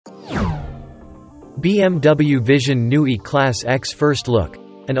BMW Vision Neue Klasse X First Look.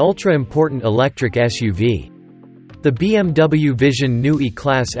 An ultra-important electric SUV. The BMW Vision Neue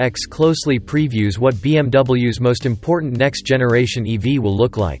Klasse X closely previews what BMW's most important next-generation EV will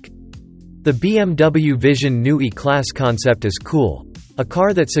look like. The BMW Vision Neue Klasse concept is cool. A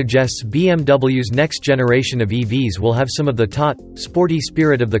car that suggests BMW's next generation of EVs will have some of the taut, sporty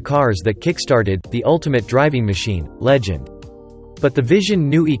spirit of the cars that kickstarted the ultimate driving machine legend. But the Vision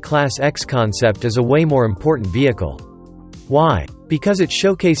Neue Klasse X concept is a way more important vehicle. Why? Because it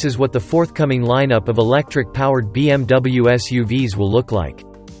showcases what the forthcoming lineup of electric-powered BMW SUVs will look like.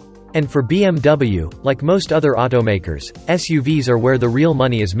 And for BMW, like most other automakers, SUVs are where the real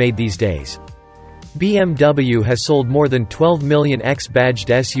money is made these days. BMW has sold more than 12 million X-badged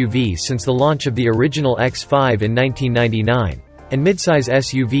SUVs since the launch of the original X5 in 1999, and midsize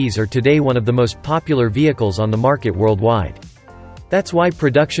SUVs are today one of the most popular vehicles on the market worldwide. That's why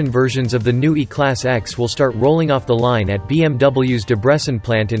production versions of the Neue Klasse X will start rolling off the line at BMW's Debrecen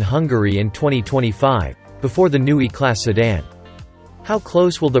plant in Hungary in 2025, before the Neue Klasse sedan. How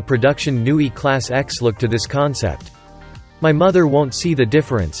close will the production Neue Klasse X look to this concept? My mother won't see the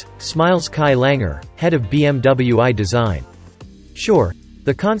difference, smiles Kai Langer, head of BMW I Design. Sure,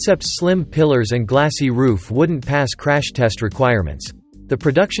 the concept's slim pillars and glassy roof wouldn't pass crash test requirements. The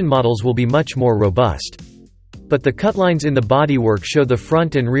production models will be much more robust. But the cutlines in the bodywork show the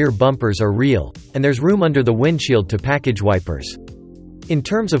front and rear bumpers are real, and there's room under the windshield to package wipers. In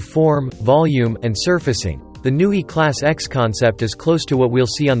terms of form, volume, and surfacing, the Neue Klasse X concept is close to what we'll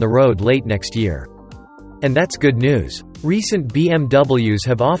see on the road late next year. And that's good news. Recent BMWs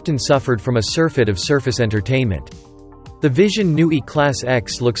have often suffered from a surfeit of surface entertainment. The Vision Neue Klasse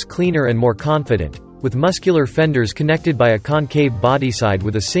X looks cleaner and more confident, with muscular fenders connected by a concave bodyside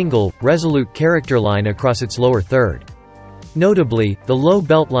with a single, resolute character line across its lower third. Notably, the low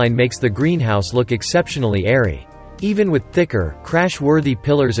beltline makes the greenhouse look exceptionally airy. Even with thicker, crash-worthy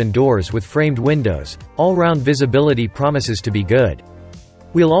pillars and doors with framed windows, all-round visibility promises to be good.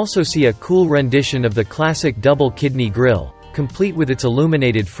 We'll also see a cool rendition of the classic double-kidney grille, complete with its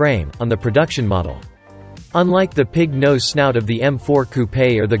illuminated frame, on the production model. Unlike the pig-nose snout of the M4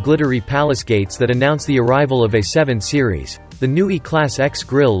 Coupe or the glittery palace gates that announce the arrival of A7 series, the Neue Klasse X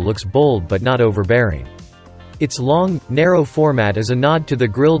grille looks bold but not overbearing. Its long, narrow format is a nod to the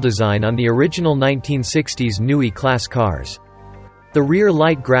grille design on the original 1960s Neue Klasse cars. The rear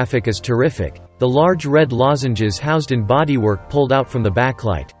light graphic is terrific, the large red lozenges housed in bodywork pulled out from the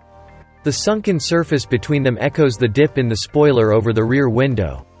backlight. The sunken surface between them echoes the dip in the spoiler over the rear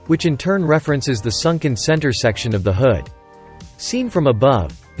window, which in turn references the sunken center section of the hood. Seen from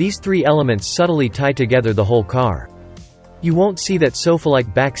above, these three elements subtly tie together the whole car. You won't see that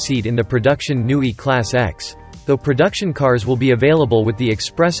sofa-like back seat in the production Neue Klasse X, though production cars will be available with the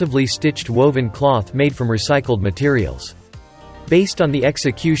expressively stitched woven cloth made from recycled materials. Based on the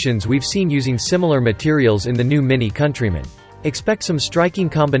executions we've seen using similar materials in the new Mini Countryman, expect some striking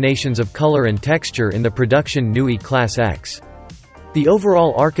combinations of color and texture in the production Neue Klasse X. The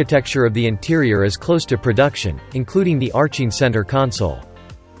overall architecture of the interior is close to production, including the arching center console.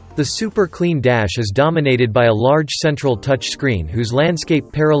 The super clean dash is dominated by a large central touchscreen whose landscape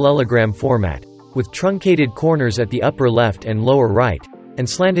parallelogram format, with truncated corners at the upper left and lower right, and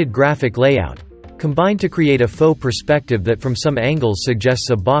slanted graphic layout, combine to create a faux perspective that from some angles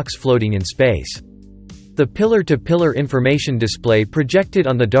suggests a box floating in space. The pillar-to-pillar information display projected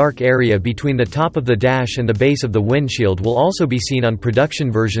on the dark area between the top of the dash and the base of the windshield will also be seen on production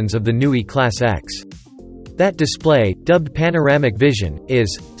versions of the Neue Klasse X. That display, dubbed Panoramic Vision,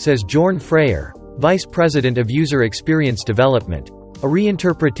 is, says Jorn Freyer, Vice President of User Experience Development, a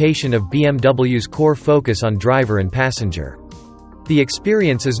reinterpretation of BMW's core focus on driver and passenger. The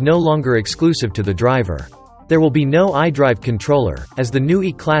experience is no longer exclusive to the driver. There will be no iDrive controller, as the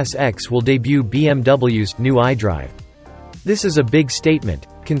Neue Klasse X will debut BMW's new iDrive. This is a big statement,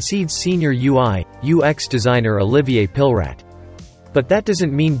 concedes senior UI/UX designer Olivier Pilrat. But that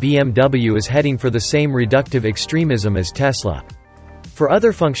doesn't mean BMW is heading for the same reductive extremism as Tesla. For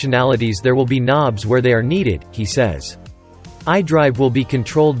other functionalities there will be knobs where they are needed, he says. iDrive will be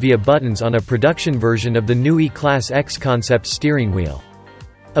controlled via buttons on a production version of the Neue Klasse X concept steering wheel.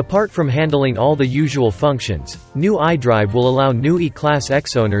 Apart from handling all the usual functions, new iDrive will allow Neue Klasse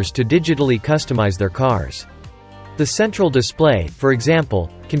X owners to digitally customize their cars. The central display, for example,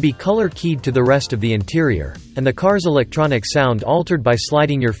 can be color-keyed to the rest of the interior, and the car's electronic sound altered by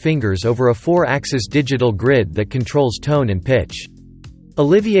sliding your fingers over a 4-axis digital grid that controls tone and pitch.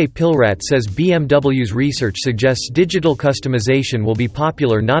 Olivier Pilrat says BMW's research suggests digital customization will be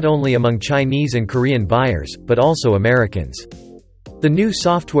popular not only among Chinese and Korean buyers, but also Americans. The new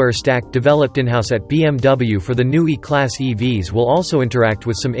software stack developed in-house at BMW for the new E-Class EVs will also interact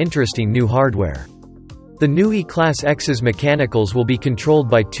with some interesting new hardware. The new E-Class X's mechanicals will be controlled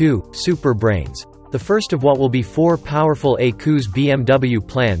by two super brains, the first of what will be four powerful ECUs. BMW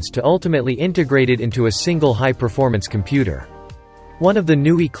plans to ultimately integrate it into a single high-performance computer. One of the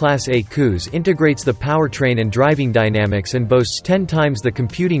new E-Class ECUs integrates the powertrain and driving dynamics and boasts 10 times the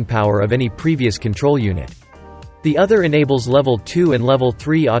computing power of any previous control unit. The other enables Level 2 and Level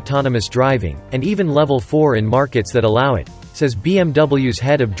 3 autonomous driving, and even Level 4 in markets that allow it, says BMW's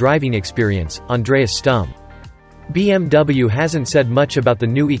head of driving experience, Andreas Stumm. BMW hasn't said much about the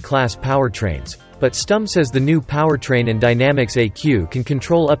new E-Class powertrains, but Stumm says the new powertrain and dynamics ECU can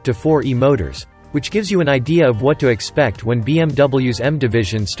control up to 4 e-motors, which gives you an idea of what to expect when BMW's M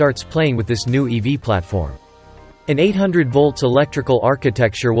division starts playing with this new EV platform. An 800 volts electrical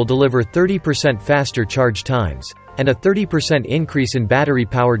architecture will deliver 30% faster charge times, and a 30% increase in battery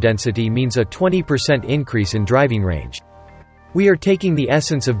power density means a 20% increase in driving range. "We are taking the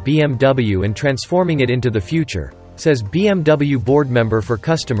essence of BMW and transforming it into the future," says BMW board member for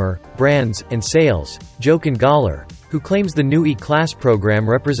customer, brands, and sales, Jochen Galler, who claims the new E-Class program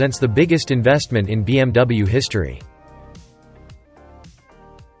represents the biggest investment in BMW history.